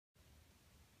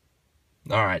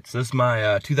All right, so this is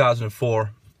my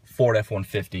 2004 Ford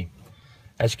F-150.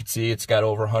 As you can see, it's got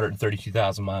over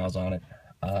 132,000 miles on it.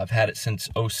 I've had it since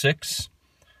 '06,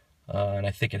 and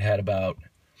I think it had about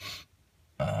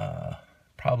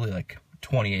probably like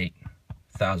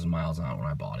 28,000 miles on it when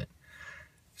I bought it.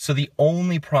 So the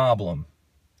only problem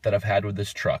that I've had with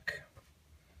this truck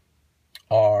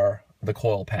are the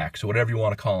coil packs, or whatever you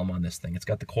want to call them on this thing. It's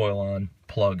got the coil on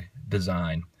plug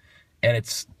design, and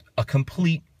it's a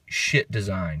complete shit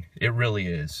design. It really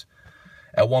is.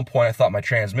 At one point I thought my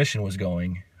transmission was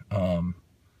going,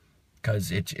 because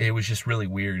it was just really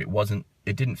weird.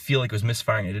 It didn't feel like it was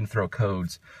misfiring. It didn't throw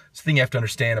codes. It's the thing you have to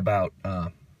understand about,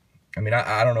 I mean,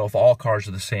 I don't know if all cars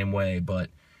are the same way, but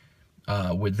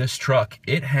with this truck,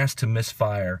 it has to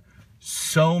misfire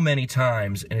so many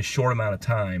times in a short amount of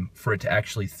time for it to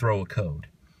actually throw a code.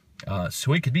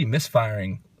 So it could be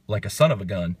misfiring like a son of a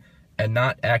gun and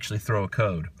not actually throw a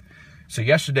code. So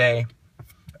yesterday,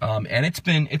 and it's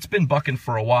been bucking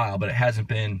for a while, but it hasn't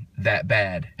been that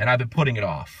bad, and I've been putting it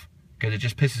off because it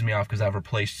just pisses me off because I've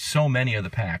replaced so many of the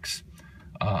packs,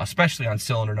 especially on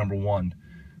cylinder number 1,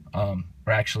 or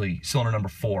actually cylinder number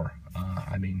 4.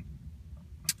 I mean,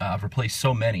 I've replaced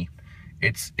so many,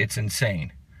 it's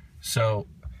insane. So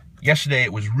yesterday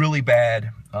it was really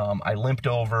bad. I limped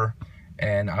over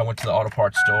and I went to the auto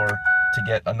parts store to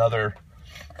get another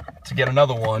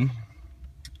one.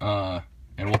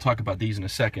 And we'll talk about these in a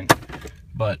second,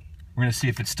 but we're gonna see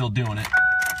if it's still doing it.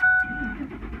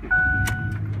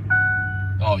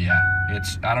 Oh yeah,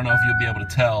 I don't know if you'll be able to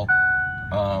tell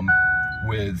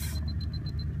with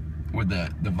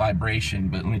the vibration,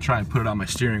 but let me try and put it on my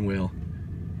steering wheel.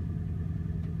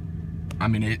 I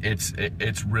mean,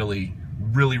 it's really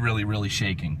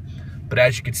shaking. But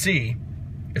as you can see,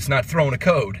 it's not throwing a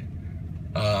code.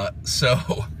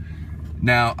 So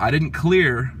now I didn't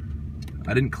clear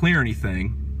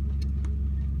anything.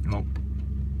 Oh.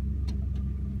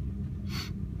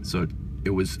 So it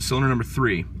was cylinder number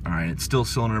 3. All right, it's still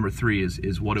cylinder number 3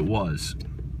 is what it was.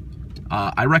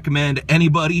 I recommend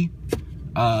anybody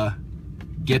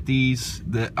get these.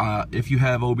 If you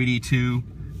have OBD2,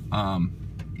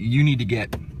 you need to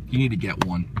get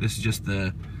one. This is just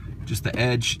the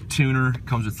Edge tuner. It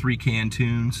comes with 3 can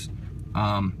tunes.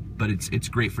 But it's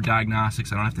great for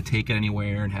diagnostics. I don't have to take it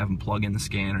anywhere and have them plug in the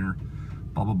scanner,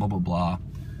 blah, blah, blah, blah, blah.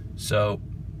 So,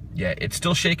 yeah, it's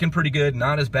still shaking pretty good.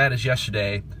 Not as bad as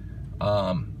yesterday.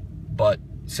 But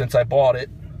since I bought it,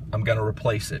 I'm going to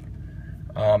replace it.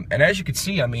 And as you can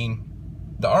see, I mean,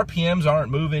 the RPMs aren't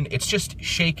moving. It's just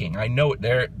shaking. I know it.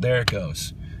 There it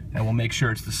goes. And we'll make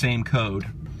sure it's the same code.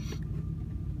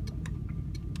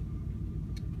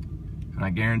 And I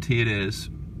guarantee it is.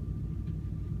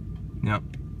 Yep.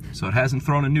 So it hasn't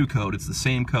thrown a new code. It's the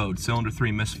same code, cylinder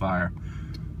 3 misfire.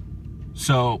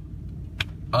 So,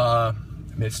 I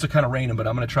mean, it's still kind of raining, but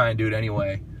I'm going to try and do it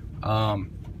anyway.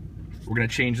 We're going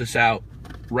to change this out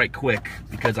right quick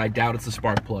because I doubt it's the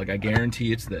spark plug. I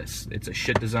guarantee it's this. It's a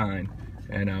shit design,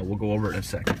 and we'll go over it in a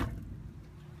second.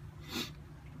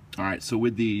 All right, so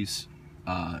with these,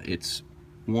 it's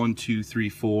 1, 2, 3,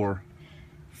 4,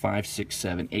 5, 6,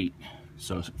 7, 8.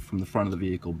 So from the front of the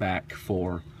vehicle, back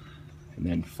 4, and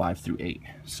then 5 through 8.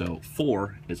 So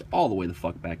 4 is all the way the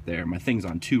fuck back there. My thing's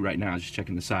on 2 right now. I was just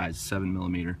checking the size,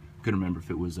 7mm. Couldn't remember if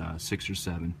it was 6 or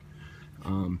 7.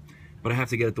 But I have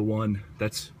to get at the one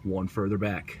that's 1 further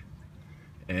back.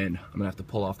 And I'm gonna have to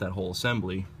pull off that whole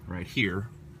assembly right here,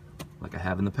 like I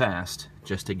have in the past,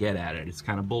 just to get at it. It's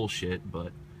kind of bullshit,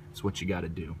 but it's what you gotta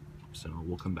do. So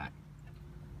we'll come back.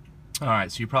 All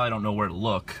right, so you probably don't know where to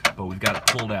look, but we've got it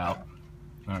pulled out.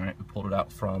 All right, we pulled it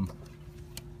out from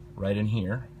right in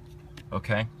here.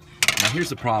 Okay, now here's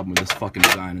the problem with this fucking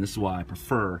design, and this is why I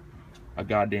prefer a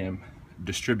goddamn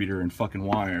distributor and fucking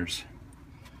wires.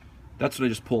 That's what I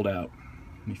just pulled out.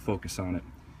 Let me focus on it.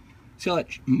 See all that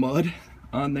mud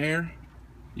on there?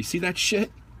 You see that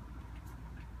shit?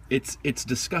 It's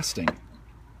disgusting.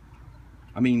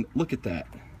 I mean, look at that.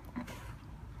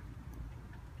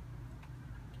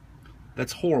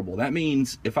 That's horrible. That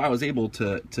means if I was able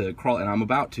to crawl, and I'm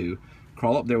about to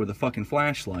crawl up there with a fucking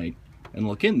flashlight and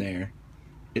look in there,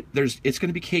 it's going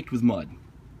to be caked with mud.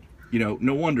 You know,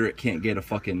 no wonder it can't get a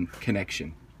fucking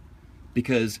connection,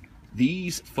 because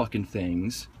these fucking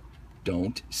things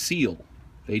don't seal.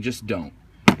 They just don't.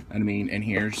 I mean, and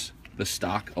here's the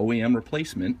stock OEM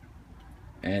replacement,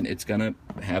 and it's gonna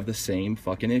have the same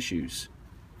fucking issues.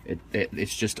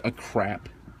 It's just a crap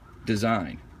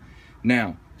design.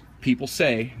 Now, people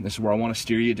say, and this is where I want to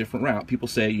steer you a different route, people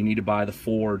say you need to buy the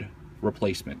Ford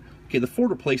replacement. Okay, the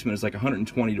Ford replacement is like $120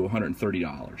 to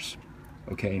 $130.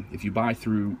 Okay, if you buy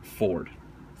through Ford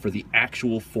for the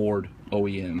actual Ford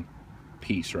OEM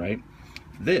piece, right?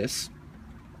 This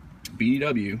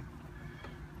BDW,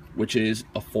 which is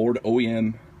a Ford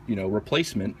OEM, you know,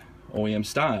 replacement, OEM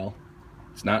style.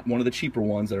 It's not one of the cheaper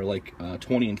ones that are like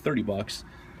 20 and 30 bucks,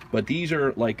 but these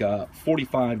are like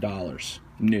 $45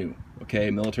 new.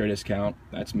 Okay, military discount,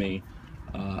 that's me.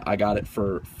 I got it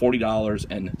for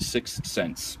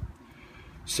 $40.06.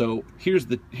 So here's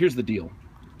the deal.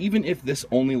 Even if this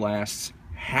only lasts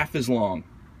half as long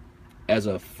as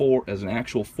an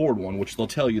actual Ford one, which they'll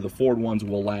tell you the Ford ones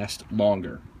will last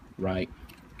longer, right?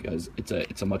 Because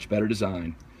it's a much better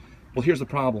design. Well, here's the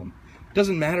problem. It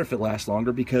doesn't matter if it lasts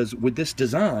longer, because with this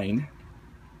design,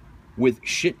 with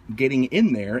shit getting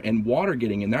in there and water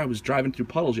getting in there, I was driving through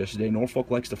puddles yesterday. Norfolk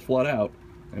likes to flood out.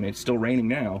 I mean, it's still raining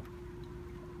now.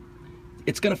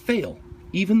 It's gonna fail.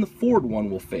 Even the Ford one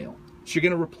will fail. So you're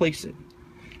gonna replace it.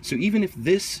 So even if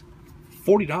this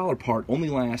 $40 part only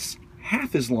lasts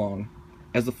half as long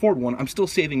as the Ford one, I'm still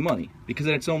saving money, because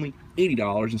then it's only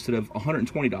 $80 instead of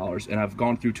 $120, and I've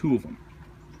gone through 2 of them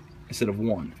instead of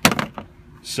 1.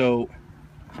 So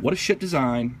what a shit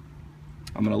design.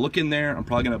 I'm gonna look in there. I'm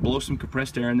probably gonna blow some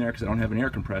compressed air in there because I don't have an air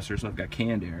compressor, so I've got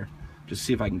canned air. Just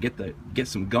see if I can get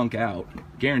some gunk out.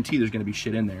 Guarantee there's gonna be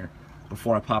shit in there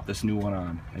before I pop this new one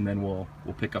on, and then we'll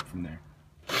pick up from there.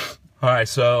 All right,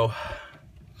 so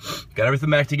got everything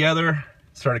back together.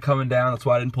 Started coming down. That's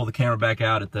why I didn't pull the camera back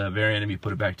out at the very end of me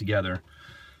put it back together.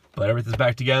 But everything's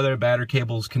back together. Battery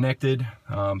cable's connected.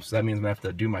 So that means I'm gonna have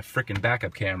to do my frickin'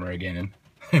 backup camera again.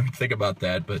 I didn't even think about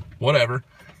that, but whatever.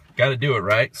 Got to do it,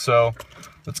 right? So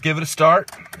let's give it a start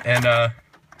and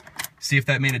see if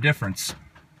that made a difference.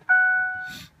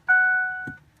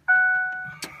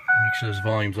 Make sure this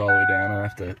volume's all the way down. I'll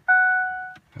have to.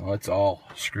 Oh, it's all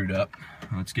screwed up.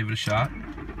 Let's give it a shot.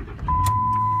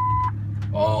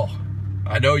 Oh,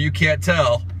 I know you can't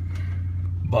tell,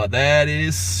 but that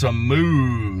is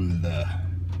smooth.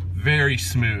 Very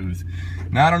smooth.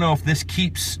 Now, I don't know if this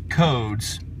keeps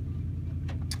codes.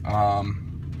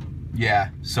 Yeah,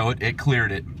 so it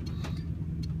cleared it.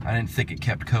 I didn't think it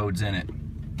kept codes in it,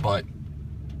 but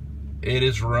it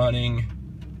is running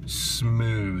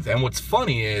smooth. And what's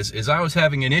funny is I was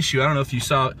having an issue. I don't know if you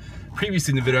saw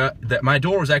previously in the video that my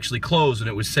door was actually closed and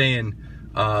it was saying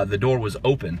the door was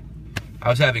open. I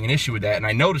was having an issue with that, and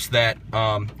I noticed that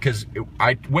because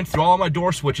I went through all my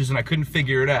door switches and I couldn't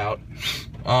figure it out.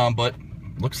 But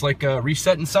looks like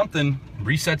resetting something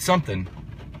reset something.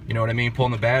 You know what I mean?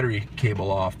 Pulling the battery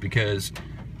cable off, because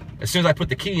as soon as I put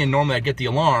the key in, normally I get the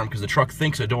alarm because the truck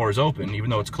thinks the door is open even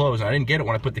though it's closed, and I didn't get it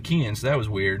when I put the key in, so that was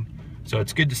weird. So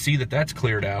it's good to see that that's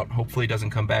cleared out. Hopefully it doesn't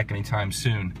come back anytime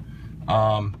soon.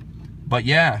 But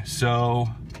yeah, so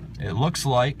it looks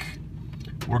like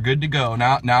we're good to go.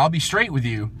 Now I'll be straight with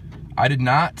you. I did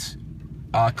not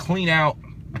clean out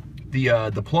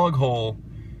the plug hole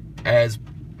as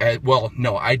well.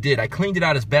 No, I did. I cleaned it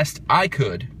out as best I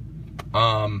could.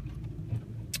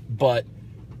 But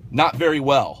not very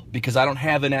well, because I don't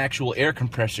have an actual air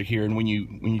compressor here, and when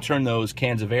you turn those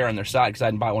cans of air on their side, because I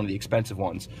didn't buy one of the expensive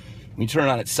ones, when you turn it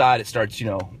on its side, it starts, you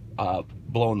know,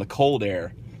 blowing the cold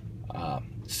air.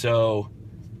 So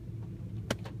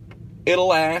it'll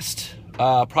last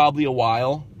probably a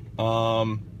while.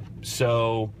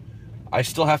 So I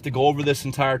still have to go over this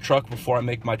entire truck before I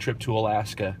make my trip to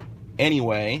Alaska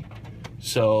anyway.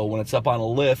 So when it's up on a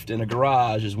lift in a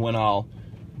garage is when I'll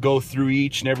go through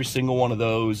each and every single one of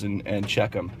those and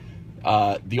check them.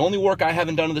 The only work I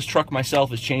haven't done to this truck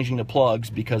myself is changing the plugs,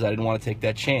 because I didn't want to take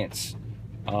that chance,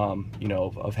 you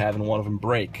know, of having one of them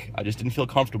break. I just didn't feel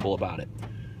comfortable about it.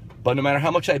 But no matter how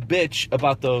much I bitch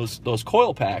about those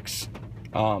coil packs,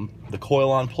 the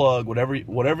coil on plug,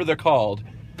 whatever they're called,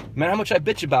 no matter how much I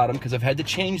bitch about them, because I've had to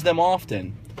change them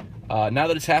often, now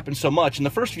that it's happened so much, and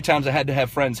the first few times I had to have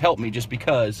friends help me just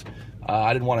because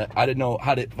I didn't know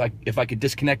how to, if I could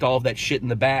disconnect all of that shit in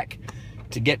the back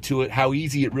to get to it, how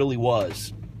easy it really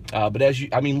was. But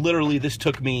I mean, literally, this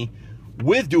took me,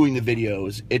 with doing the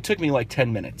videos, it took me like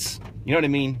 10 minutes. You know what I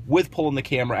mean? With pulling the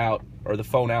camera out, or the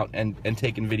phone out, and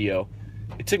taking video,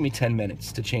 it took me 10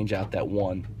 minutes to change out that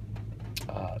one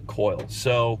coil.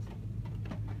 So,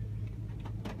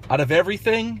 out of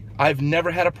everything, I've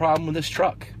never had a problem with this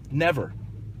truck. Never.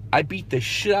 I beat the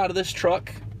shit out of this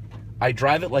truck. I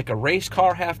drive it like a race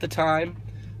car half the time.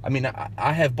 I mean,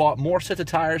 I have bought more sets of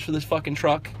tires for this fucking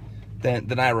truck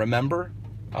than I remember.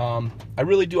 I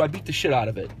really do. I beat the shit out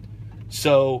of it.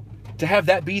 So to have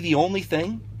that be the only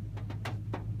thing,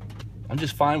 I'm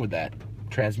just fine with that.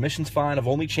 Transmission's fine. I've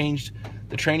only changed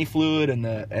the tranny fluid and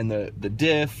the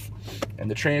diff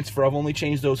and the transfer. I've only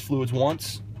changed those fluids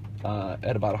once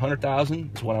at about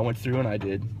 100,000. Is when I went through and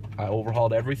I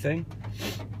overhauled everything.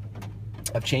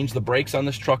 I've changed the brakes on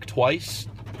this truck twice.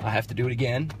 I have to do it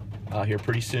again here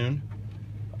pretty soon.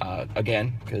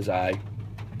 Again, because I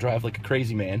drive like a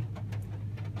crazy man.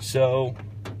 So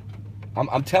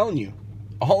I'm telling you,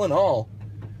 all in all,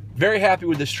 very happy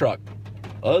with this truck.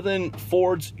 Other than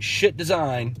Ford's shit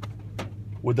design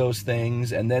with those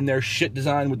things, and then their shit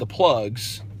design with the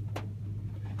plugs,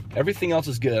 everything else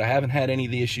is good. I haven't had any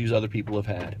of the issues other people have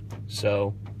had.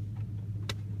 So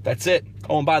that's it.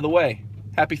 Oh, and by the way,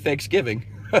 happy Thanksgiving.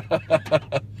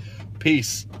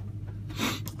 Peace.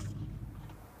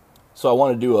 So I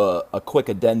want to do a quick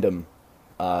addendum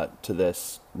to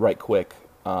this right quick,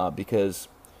 because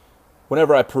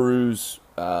whenever I peruse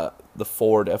the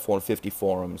Ford F-150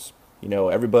 forums, you know,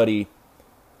 everybody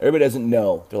doesn't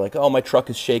know. They're like, oh, my truck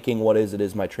is shaking. What is it?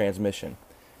 Is my transmission.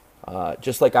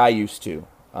 Just like I used to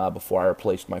before I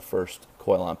replaced my first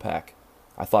coil on pack.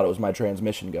 I thought it was my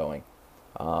transmission going.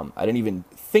 I didn't even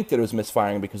think that it was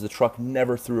misfiring because the truck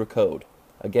never threw a code.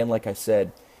 Again, like I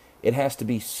said, it has to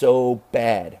be so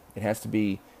bad. It has to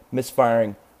be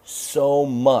misfiring so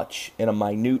much in a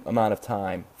minute amount of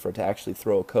time for it to actually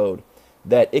throw a code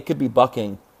that it could be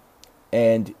bucking,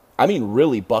 and I mean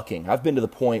really bucking. I've been to the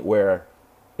point where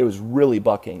it was really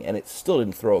bucking and it still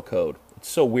didn't throw a code. It's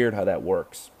so weird how that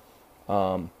works.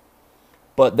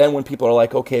 But then when people are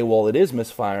like, okay, well, it is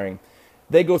misfiring,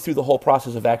 they go through the whole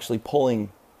process of actually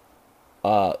pulling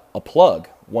a plug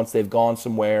once they've gone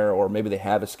somewhere, or maybe they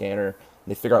have a scanner and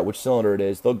they figure out which cylinder it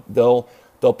is. They'll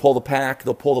pull the pack,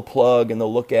 they'll pull the plug, and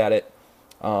they'll look at it.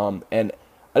 And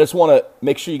I just want to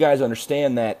make sure you guys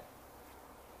understand that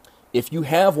if you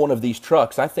have one of these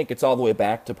trucks, I think it's all the way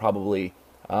back to probably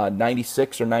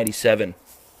 96 or 97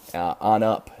 on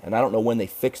up. And I don't know when they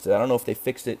fixed it. I don't know if they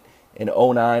fixed it in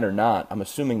 09 or not. I'm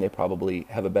assuming they probably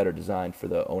have a better design for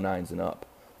the 09s and up.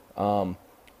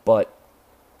 But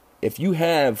if you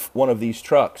have one of these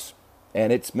trucks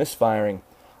and it's misfiring,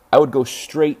 I would go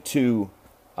straight to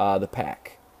the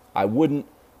pack. I wouldn't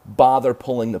bother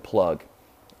pulling the plug.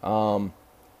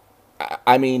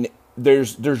 I mean,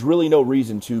 there's really no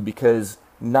reason to, because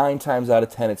 9 times out of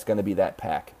 10 it's going to be that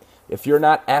pack. If you're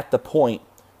not at the point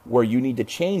where you need to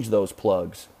change those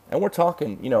plugs, and we're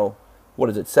talking, you know, what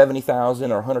is it,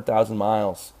 70,000 or 100,000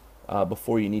 miles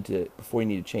before you need to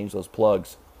change those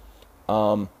plugs.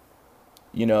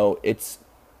 You know, it's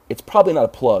probably not a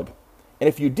plug. And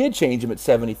if you did change them at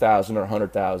 70,000 or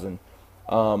 100,000,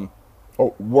 or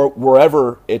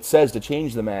wherever it says to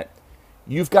change them at,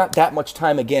 you've got that much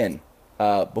time again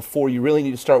before you really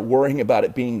need to start worrying about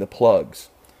it being the plugs.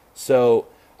 So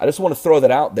I just want to throw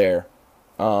that out there,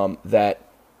 that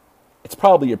it's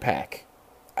probably your pack.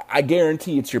 I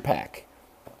guarantee it's your pack.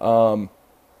 So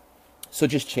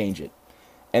just change it.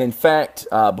 And in fact,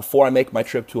 before I make my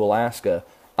trip to Alaska,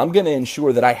 I'm going to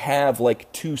ensure that I have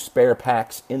like 2 spare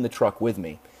packs in the truck with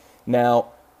me. Now,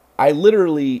 I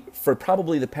literally, for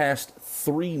probably the past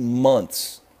 3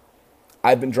 months,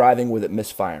 I've been driving with it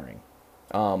misfiring,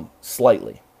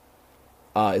 slightly.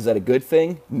 Is that a good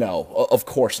thing? No, of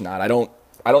course not. I don't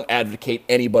advocate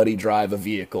anybody drive a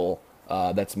vehicle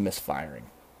that's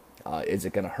misfiring. Is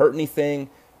it going to hurt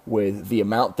anything with the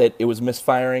amount that it was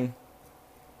misfiring?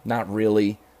 Not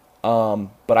really,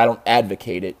 but I don't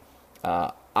advocate it.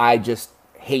 I just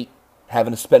hate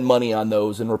having to spend money on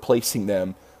those and replacing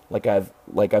them. Like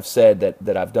I've said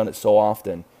that I've done it so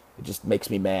often, it just makes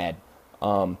me mad.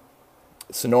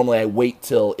 So normally I wait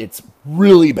till it's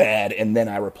really bad and then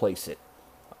I replace it,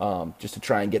 just to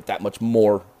try and get that much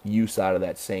more use out of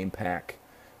that same pack.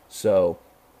 So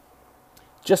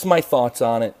just my thoughts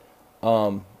on it.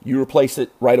 You replace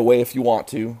it right away if you want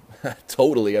to.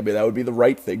 Totally. I mean, that would be the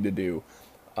right thing to do.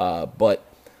 But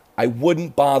I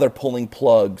wouldn't bother pulling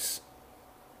plugs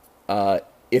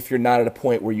if you're not at a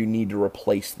point where you need to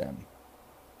replace them,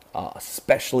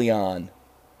 especially on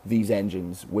these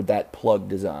engines with that plug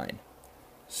design.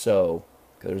 So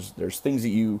there's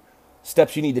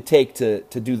steps you need to take to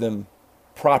do them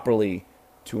properly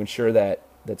to ensure that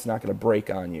that's not going to break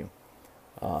on you.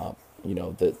 You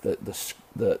know,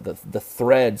 the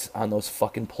threads on those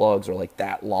fucking plugs are like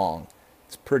that long.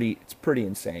 It's pretty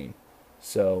insane.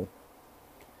 So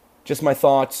just my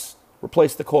thoughts.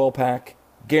 Replace the coil pack.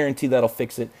 Guarantee that'll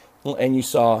fix it. And you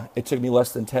saw it took me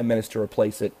less than 10 minutes to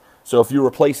replace it. So if you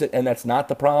replace it and that's not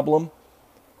the problem,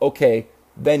 okay,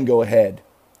 then go ahead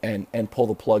and pull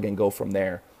the plug and go from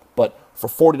there. But for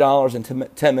 $40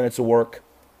 and 10 minutes of work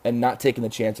and not taking the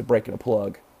chance of breaking a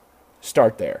plug,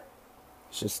 start there.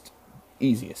 It's just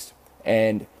easiest.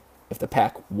 And if the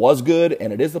pack was good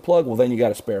and it is the plug, well, then you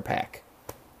got a spare pack.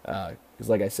 Because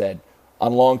like I said,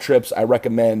 on long trips, I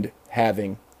recommend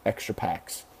having extra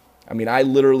packs. I mean, I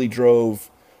literally drove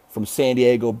from San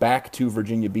Diego back to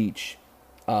Virginia Beach,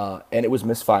 and it was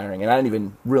misfiring. And I didn't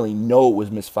even really know it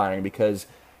was misfiring because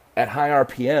at high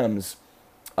RPMs,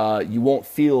 you won't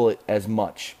feel it as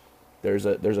much. There's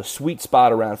a sweet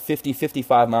spot around 50,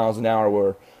 55 miles an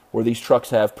hour where these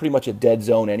trucks have pretty much a dead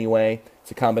zone anyway.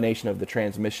 It's a combination of the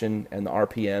transmission and the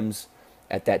RPMs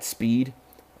at that speed.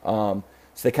 So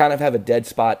they kind of have a dead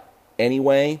spot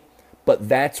anyway, but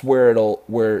that's where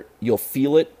you'll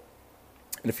feel it.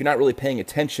 And if you're not really paying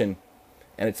attention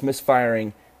and it's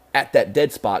misfiring at that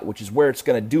dead spot, which is where it's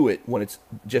going to do it when it's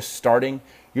just starting,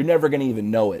 you're never going to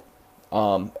even know it.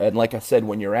 And like I said,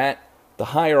 when you're at the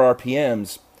higher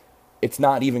RPMs, it's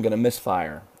not even going to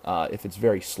misfire if it's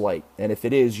very slight. And if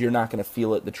it is, you're not going to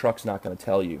feel it. The truck's not going to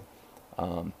tell you.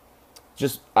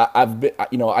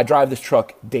 I drive this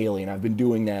truck daily, and I've been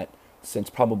doing that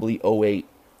since probably 08,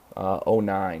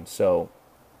 09. So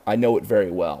I know it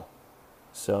very well.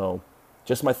 So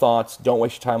just my thoughts. Don't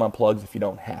waste your time on plugs if you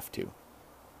don't have to.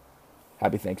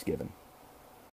 Happy Thanksgiving.